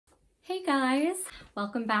Hey guys,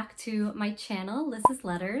 welcome back to my channel, Liz's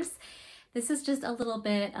Letters. This is just a little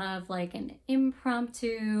bit of like an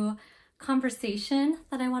impromptu conversation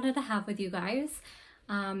that I wanted to have with you guys.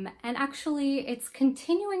 And actually it's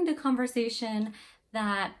continuing the conversation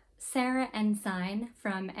that Sarah Ensign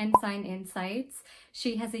from Ensign Insights,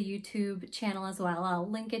 she has a YouTube channel as well, I'll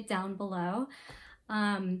link it down below.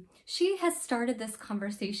 She has started this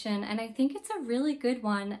conversation and I think it's a really good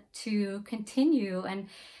one to continue and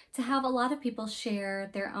to have a lot of people share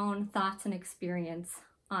their own thoughts and experience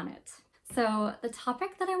on it. So the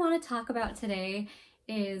topic that I want to talk about today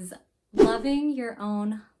is loving your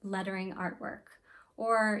own lettering artwork,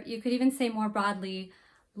 or you could even say more broadly,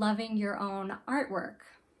 loving your own artwork.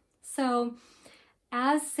 So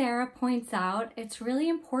as Sarah points out, it's really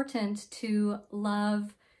important to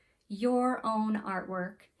love your own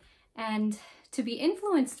artwork and to be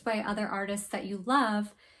influenced by other artists that you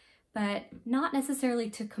love, but not necessarily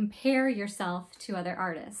to compare yourself to other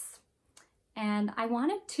artists. And I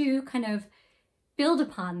wanted to kind of build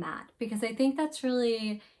upon that because I think that's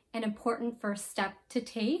really an important first step to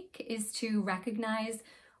take, is to recognize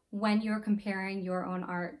when you're comparing your own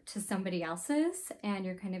art to somebody else's and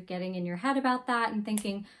you're kind of getting in your head about that and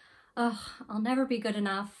thinking, oh, I'll never be good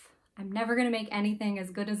enough. I'm never gonna make anything as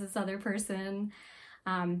good as this other person.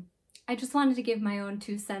 I just wanted to give my own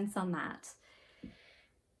 2 cents on that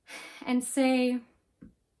and say,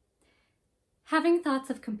 having thoughts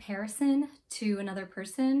of comparison to another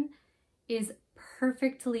person is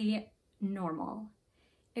perfectly normal.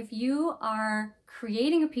 If you are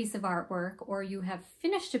creating a piece of artwork or you have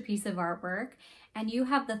finished a piece of artwork and you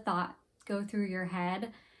have the thought go through your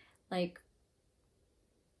head, like,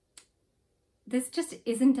 this just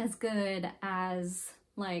isn't as good as,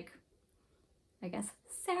 like, I guess,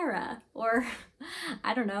 Sarah, or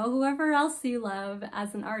I don't know, whoever else you love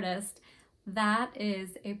as an artist, that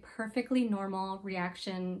is a perfectly normal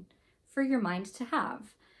reaction for your mind to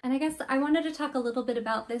have. And I guess I wanted to talk a little bit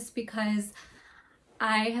about this because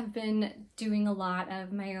I have been doing a lot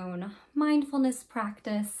of my own mindfulness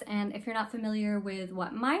practice. And if you're not familiar with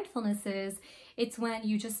what mindfulness is, it's when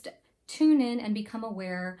you just tune in and become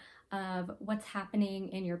aware of what's happening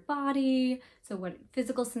in your body. So what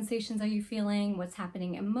physical sensations are you feeling, what's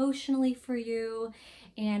happening emotionally for you,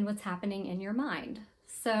 and what's happening in your mind.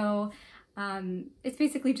 So it's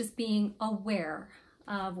basically just being aware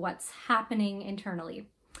of what's happening internally.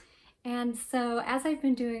 And so as I've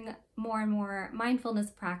been doing more and more mindfulness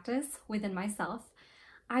practice within myself,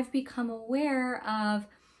 I've become aware of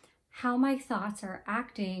how my thoughts are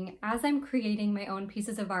acting as I'm creating my own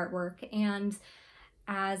pieces of artwork, and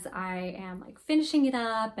as I am like finishing it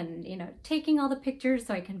up and, you know, taking all the pictures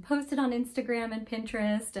so I can post it on Instagram and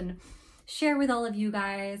Pinterest and share with all of you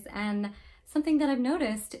guys. And something that I've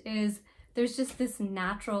noticed is there's just this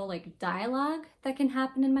natural like dialogue that can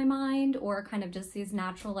happen in my mind, or kind of just these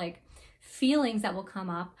natural like feelings that will come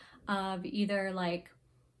up of either like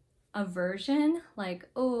aversion, like,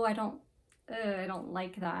 oh, I don't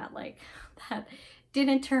like that, like that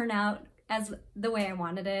didn't turn out as the way I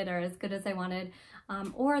wanted it or as good as I wanted.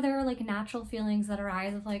 Or there are like natural feelings that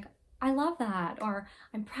arise of like, I love that, or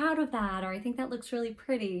I'm proud of that, or I think that looks really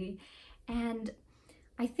pretty. And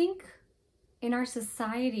I think in our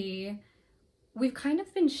society, we've kind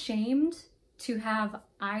of been shamed to have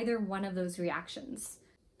either one of those reactions.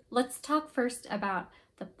 Let's talk first about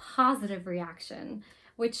the positive reaction,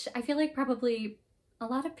 which I feel like probably a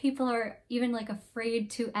lot of people are even like afraid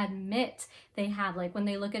to admit they have. Like when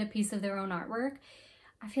they look at a piece of their own artwork,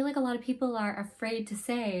 I feel like a lot of people are afraid to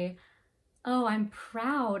say, oh, I'm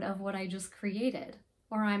proud of what I just created,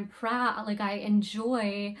 or I'm proud, like I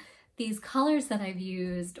enjoy these colors that I've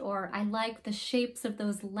used, or I like the shapes of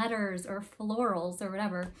those letters or florals or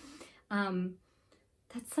whatever.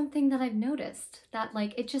 That's something that I've noticed, that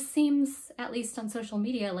like it just seems, at least on social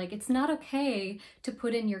media, like it's not okay to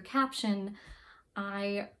put in your caption,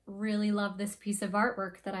 I really love this piece of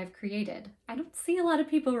artwork that I've created. I don't see a lot of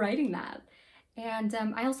people writing that. And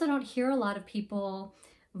I also don't hear a lot of people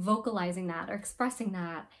vocalizing that or expressing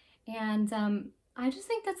that. And I just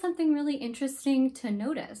think that's something really interesting to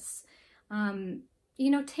notice. You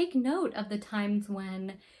know, take note of the times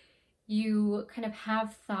when you kind of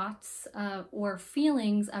have thoughts or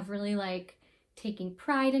feelings of really like taking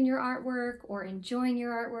pride in your artwork or enjoying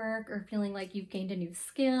your artwork or feeling like you've gained a new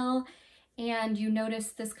skill, and you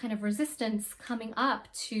notice this kind of resistance coming up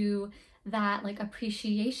to that like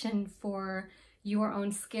appreciation for your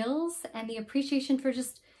own skills and the appreciation for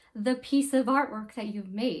just the piece of artwork that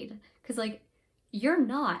you've made. Because like, you're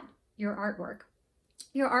not your artwork.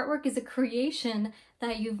 Your artwork is a creation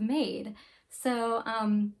that you've made. So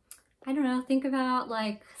I don't know, think about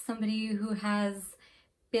like somebody who has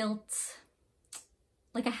built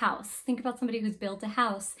like a house. Think about somebody who's built a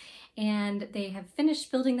house and they have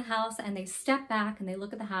finished building the house and they step back and they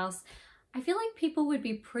look at the house. I feel like people would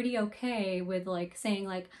be pretty okay with like saying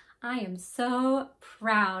like, I am so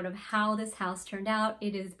proud of how this house turned out.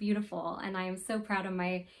 It is beautiful and I am so proud of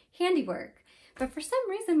my handiwork. But for some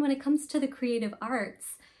reason, when it comes to the creative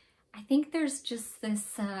arts, I think there's just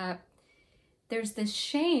this there's this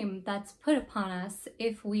shame that's put upon us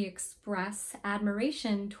if we express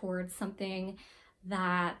admiration towards something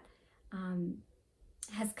that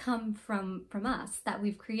has come from us, that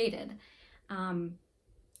we've created.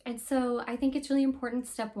 And so I think it's really important,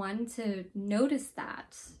 step one, to notice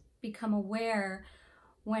that, become aware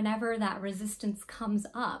whenever that resistance comes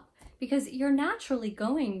up, because you're naturally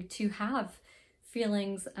going to have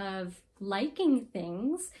feelings of liking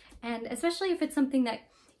things, and especially if it's something that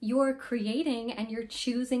you're creating and you're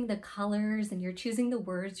choosing the colors and you're choosing the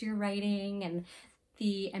words you're writing and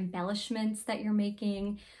the embellishments that you're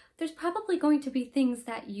making, there's probably going to be things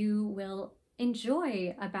that you will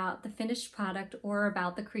enjoy about the finished product or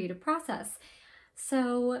about the creative process.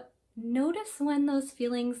 So notice when those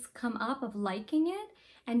feelings come up of liking it,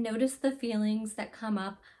 and notice the feelings that come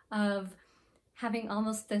up of having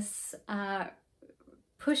almost this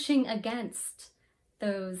pushing against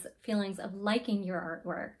those feelings of liking your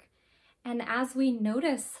artwork. And as we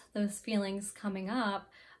notice those feelings coming up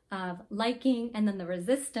of liking and then the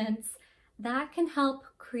resistance, that can help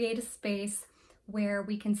create a space where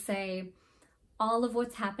we can say, all of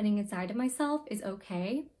what's happening inside of myself is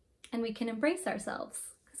okay, and we can embrace ourselves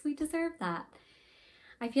because we deserve that.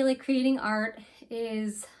 I feel like creating art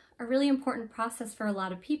is a really important process for a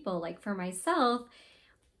lot of people. Like for myself,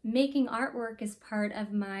 making artwork is part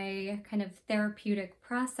of my kind of therapeutic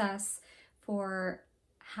process for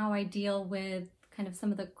how I deal with kind of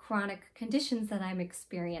some of the chronic conditions that I'm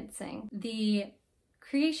experiencing. The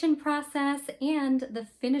creation process and the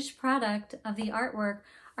finished product of the artwork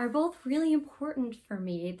are both really important for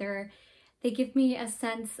me. They give me a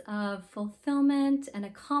sense of fulfillment and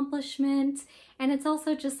accomplishment, and it's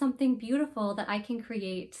also just something beautiful that I can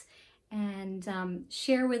create and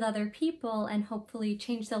share with other people and hopefully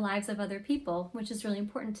change the lives of other people, which is really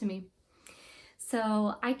important to me.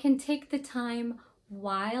 So I can take the time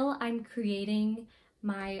while I'm creating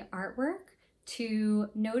my artwork to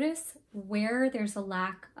notice where there's a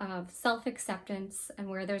lack of self-acceptance and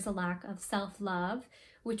where there's a lack of self-love,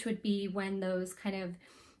 which would be when those kind of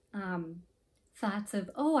thoughts of,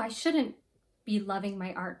 oh, I shouldn't be loving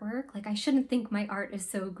my artwork, like I shouldn't think my art is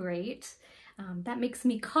so great. That makes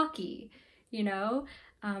me cocky, you know?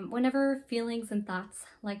 Whenever feelings and thoughts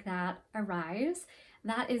like that arise,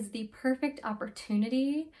 that is the perfect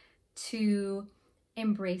opportunity to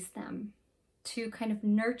embrace them, to kind of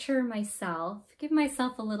nurture myself, give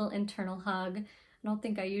myself a little internal hug. I don't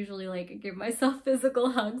think I usually like give myself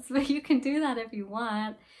physical hugs, but you can do that if you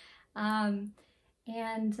want. And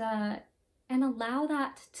allow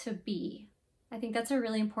that to be. I think that's a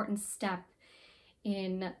really important step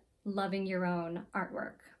in loving your own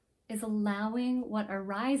artwork, is allowing what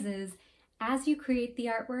arises as you create the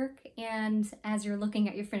artwork and as you're looking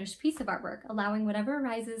at your finished piece of artwork, allowing whatever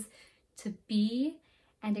arises to be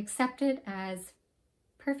and accept it as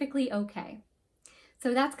perfectly okay.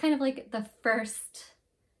 So that's kind of like the first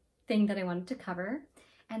thing that I wanted to cover.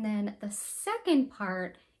 And then the second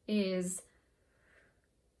part is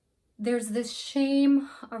there's this shame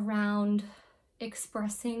around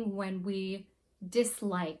expressing when we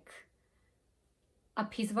dislike a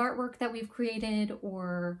piece of artwork that we've created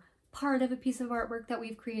or part of a piece of artwork that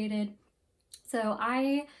we've created. So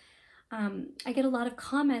I get a lot of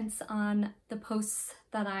comments on the posts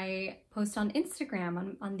that I post on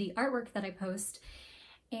Instagram, on the artwork that I post.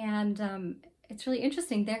 And it's really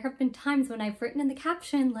interesting. There have been times when I've written in the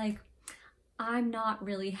caption, like, I'm not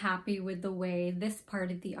really happy with the way this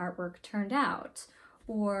part of the artwork turned out,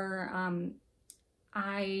 or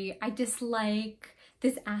I dislike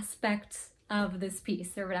this aspect of this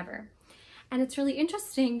piece or whatever. And it's really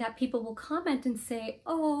interesting that people will comment and say,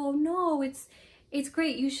 oh no, it's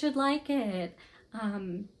great, you should like it.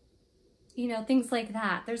 You know, things like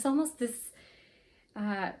that. There's almost this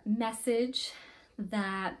message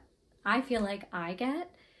that I feel like I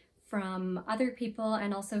get from other people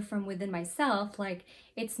and also from within myself, like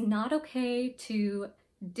it's not okay to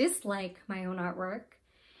dislike my own artwork,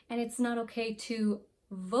 and it's not okay to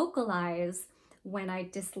vocalize when I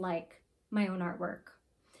dislike my own artwork.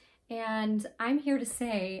 And I'm here to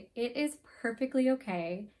say it is perfectly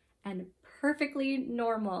okay and perfectly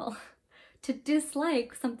normal to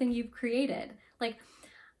dislike something you've created. Like,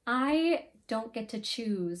 I don't get to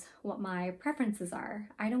choose what my preferences are.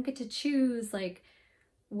 I don't get to choose like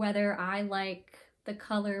whether I like the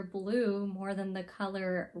color blue more than the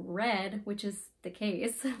color red, which is the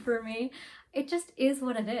case for me. It just is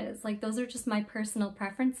what it is. Like, those are just my personal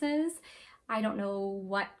preferences. I don't know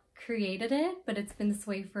what created it, but it's been this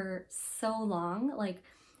way for so long. Like,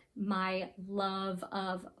 my love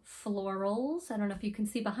of florals. I don't know if you can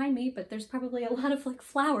see behind me, but there's probably a lot of like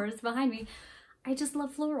flowers behind me. I just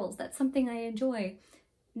love florals. That's something I enjoy.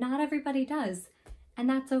 Not everybody does, and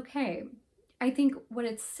that's okay. I think what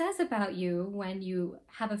it says about you when you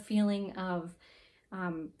have a feeling of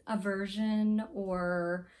aversion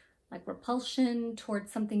or like repulsion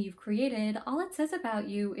towards something you've created, all it says about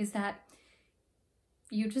you is that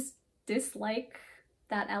you just dislike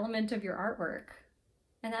that element of your artwork.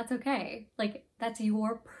 And that's okay. Like, that's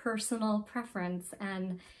your personal preference,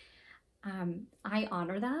 and I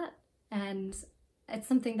honor that. And it's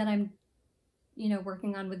something that I'm, you know,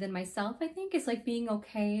 working on within myself, I think, is like being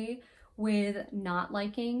okay with not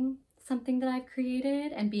liking something that I've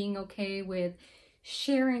created and being okay with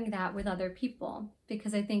sharing that with other people.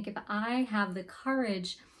 Because I think if I have the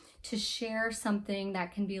courage to share something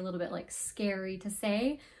that can be a little bit like scary to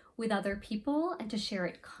say with other people, and to share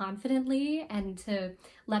it confidently, and to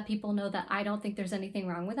let people know that I don't think there's anything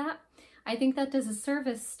wrong with that, I think that does a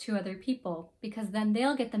service to other people, because then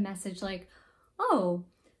they'll get the message like, oh,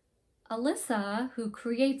 Alyssa, who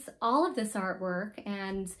creates all of this artwork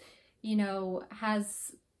and, you know,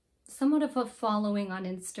 has somewhat of a following on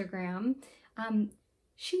Instagram,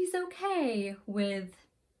 she's okay with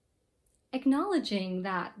acknowledging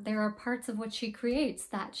that there are parts of what she creates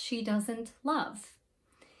that she doesn't love.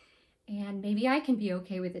 And maybe I can be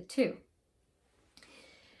okay with it too.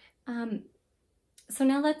 So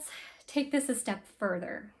now let's take this a step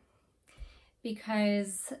further,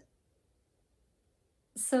 because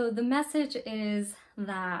so the message is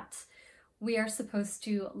that we are supposed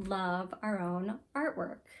to love our own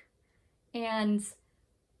artwork. And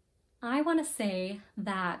I want to say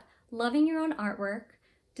that loving your own artwork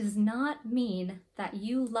does not mean that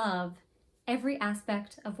you love every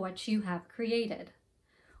aspect of what you have created.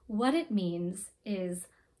 What it means is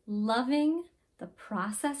loving the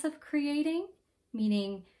process of creating,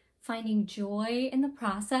 meaning finding joy in the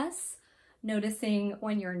process, noticing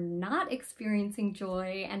when you're not experiencing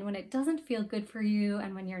joy and when it doesn't feel good for you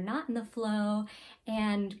and when you're not in the flow,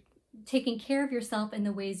 and taking care of yourself in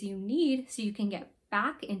the ways you need so you can get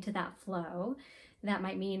back into that flow. That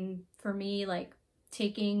might mean, for me, like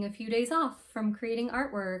taking a few days off from creating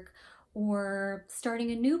artwork, or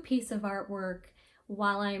starting a new piece of artwork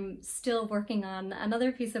while I'm still working on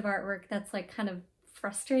another piece of artwork that's like kind of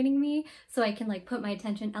frustrating me, so I can like put my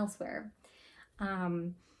attention elsewhere.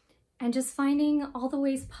 And just finding all the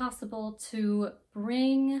ways possible to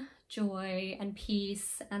bring joy and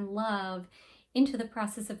peace and love into the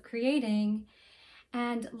process of creating.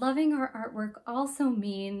 And loving our artwork also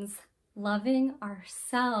means loving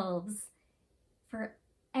ourselves for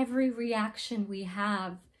every reaction we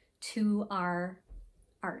have to our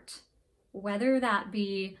art. Whether that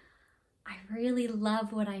be, I really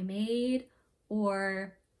love what I made,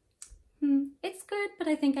 or it's good, but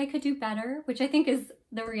I think I could do better, which I think is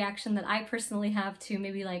the reaction that I personally have to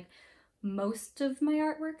maybe like most of my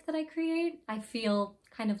artwork that I create. I feel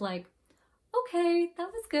kind of like, okay,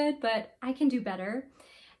 that was good, but I can do better.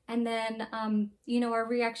 And then, you know, our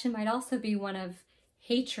reaction might also be one of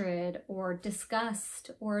hatred or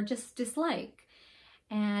disgust or just dislike.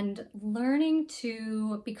 And learning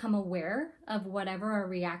to become aware of whatever our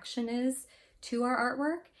reaction is to our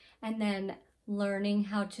artwork, and then learning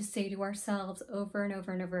how to say to ourselves over and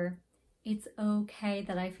over and over, it's okay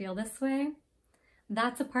that I feel this way.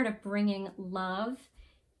 That's a part of bringing love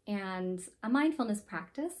and a mindfulness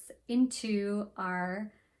practice into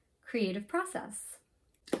our creative process.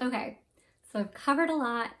 Okay, so I've covered a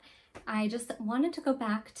lot. I just wanted to go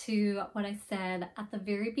back to what I said at the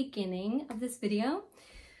very beginning of this video,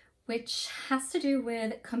 which has to do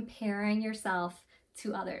with comparing yourself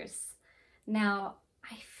to others. Now,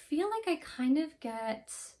 I feel like I kind of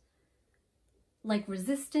get like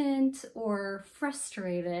resistant or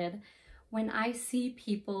frustrated when I see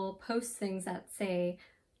people post things that say,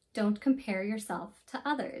 don't compare yourself to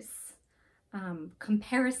others.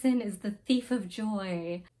 Comparison is the thief of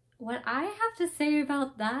joy. What I have to say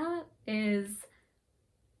about that is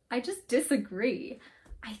I just disagree.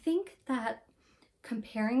 I think that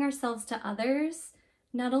comparing ourselves to others,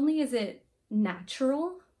 not only is it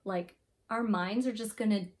natural, like our minds are just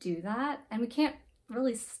gonna do that, and we can't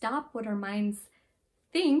really stop what our minds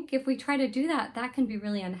think. If we try to do that, that can be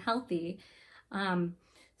really unhealthy.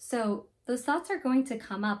 So those thoughts are going to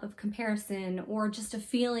come up of comparison, or just a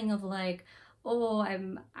feeling of like, oh,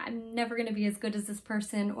 I'm never going to be as good as this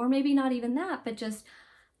person, or maybe not even that, but just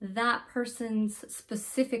that person's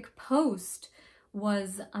specific post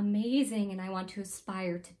was amazing and I want to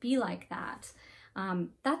aspire to be like that.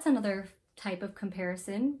 That's another type of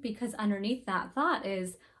comparison, because underneath that thought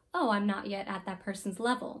is, oh, I'm not yet at that person's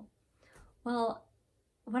level. Well,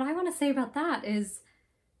 what I want to say about that is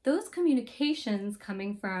those communications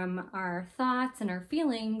coming from our thoughts and our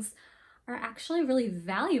feelings are actually really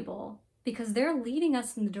valuable, because they're leading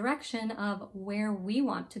us in the direction of where we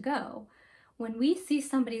want to go. When we see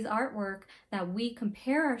somebody's artwork that we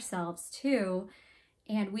compare ourselves to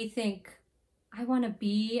and we think, I want to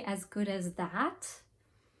be as good as that,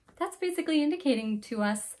 that's basically indicating to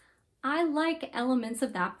us, I like elements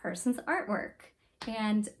of that person's artwork.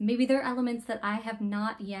 And maybe there are elements that I have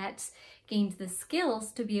not yet gained the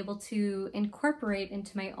skills to be able to incorporate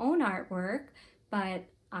into my own artwork, but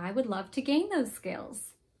I would love to gain those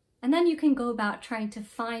skills. And then you can go about trying to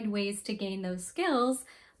find ways to gain those skills,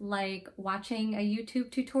 like watching a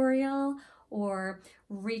YouTube tutorial or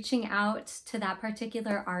reaching out to that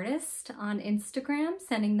particular artist on Instagram,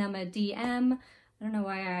 sending them a DM. I don't know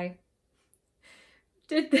why I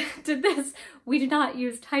did this. We do not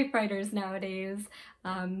use typewriters nowadays.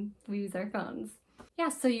 We use our phones. Yeah,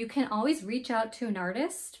 so you can always reach out to an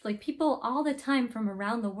artist. Like, people all the time from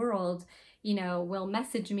around the world, you know, will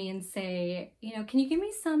message me and say, you know, can you give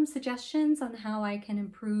me some suggestions on how I can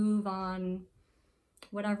improve on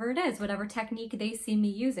whatever it is, whatever technique they see me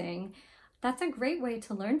using. That's a great way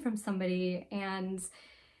to learn from somebody. And,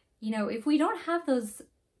 you know, if we don't have those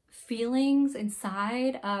feelings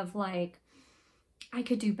inside of like, I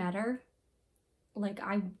could do better, like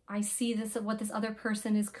I see this of what this other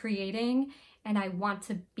person is creating and I want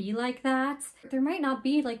to be like that, there might not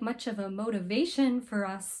be like much of a motivation for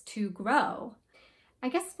us to grow. I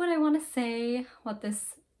guess what I want to say, what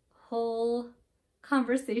this whole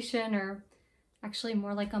conversation, or actually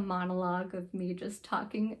more like a monologue of me just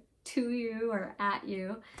talking to you or at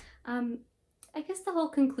you, I guess the whole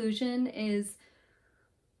conclusion is,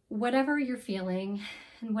 whatever you're feeling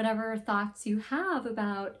and whatever thoughts you have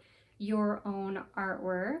about your own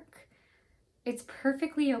artwork, it's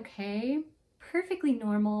perfectly okay, perfectly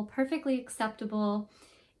normal, perfectly acceptable.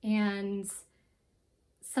 And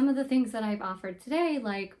some of the things that I've offered today,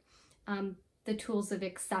 like the tools of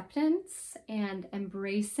acceptance and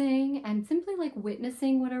embracing and simply like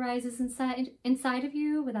witnessing what arises inside of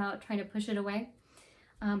you without trying to push it away,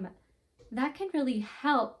 that can really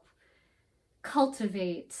help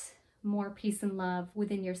cultivate more peace and love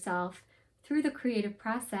within yourself through the creative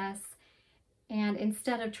process. And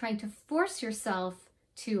instead of trying to force yourself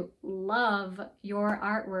to love your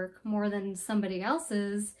artwork more than somebody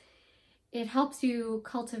else's, it helps you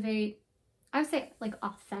cultivate, I would say, like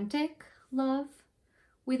authentic love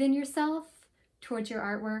within yourself towards your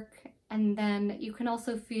artwork. And then you can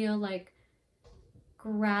also feel like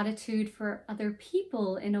gratitude for other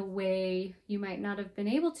people in a way you might not have been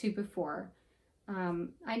able to before.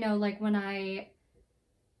 I know, like when I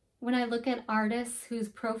look at artists whose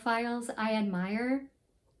profiles I admire,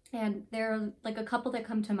 and there are like a couple that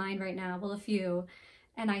come to mind right now, well, a few,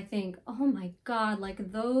 and I think, oh my God,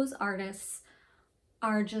 like those artists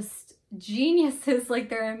are just geniuses, like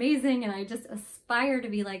they're amazing, and I just aspire to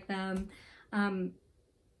be like them.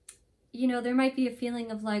 You know, there might be a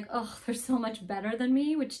feeling of like, oh, they're so much better than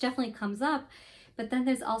me, which definitely comes up, but then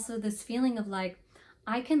there's also this feeling of like,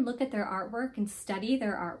 I can look at their artwork and study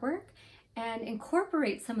their artwork and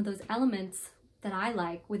incorporate some of those elements that I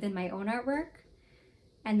like within my own artwork.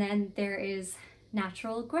 And then there is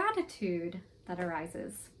natural gratitude that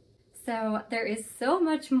arises. So there is so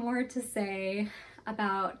much more to say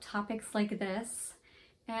about topics like this,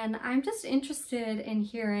 and I'm just interested in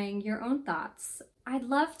hearing your own thoughts. I'd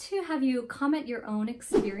love to have you comment your own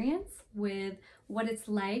experience with what it's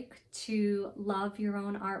like to love your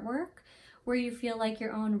own artwork, where you feel like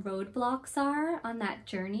your own roadblocks are on that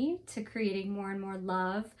journey to creating more and more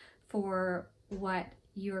love for what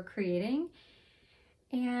you're creating.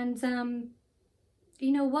 And,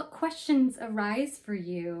 you know, what questions arise for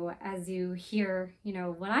you as you hear, you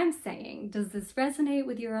know, what I'm saying? Does this resonate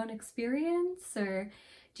with your own experience, or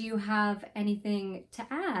do you have anything to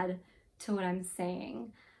add to what I'm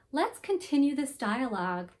saying? Let's continue this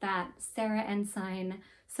dialogue that Sarah Ensign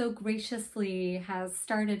so graciously has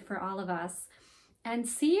started for all of us, and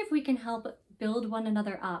see if we can help build one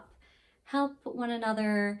another up, help one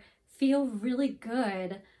another feel really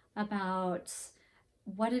good about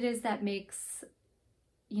what it is that makes,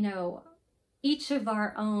 you know, each of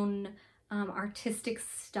our own artistic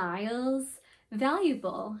styles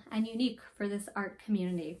valuable and unique for this art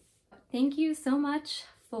community. Thank you so much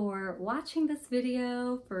for watching this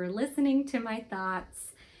video, for listening to my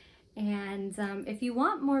thoughts. And if you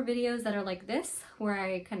want more videos that are like this, where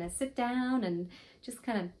I kind of sit down and just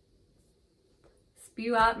kind of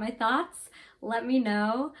spew out my thoughts, let me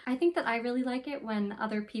know. I think that I really like it when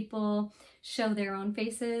other people show their own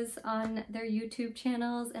faces on their YouTube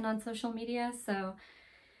channels and on social media. So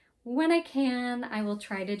when I can, I will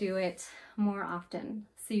try to do it more often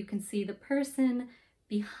so you can see the person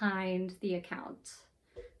behind the account.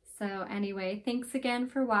 So anyway, thanks again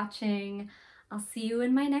for watching. I'll see you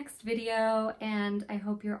in my next video, and I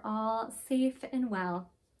hope you're all safe and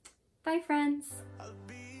well. Bye, friends.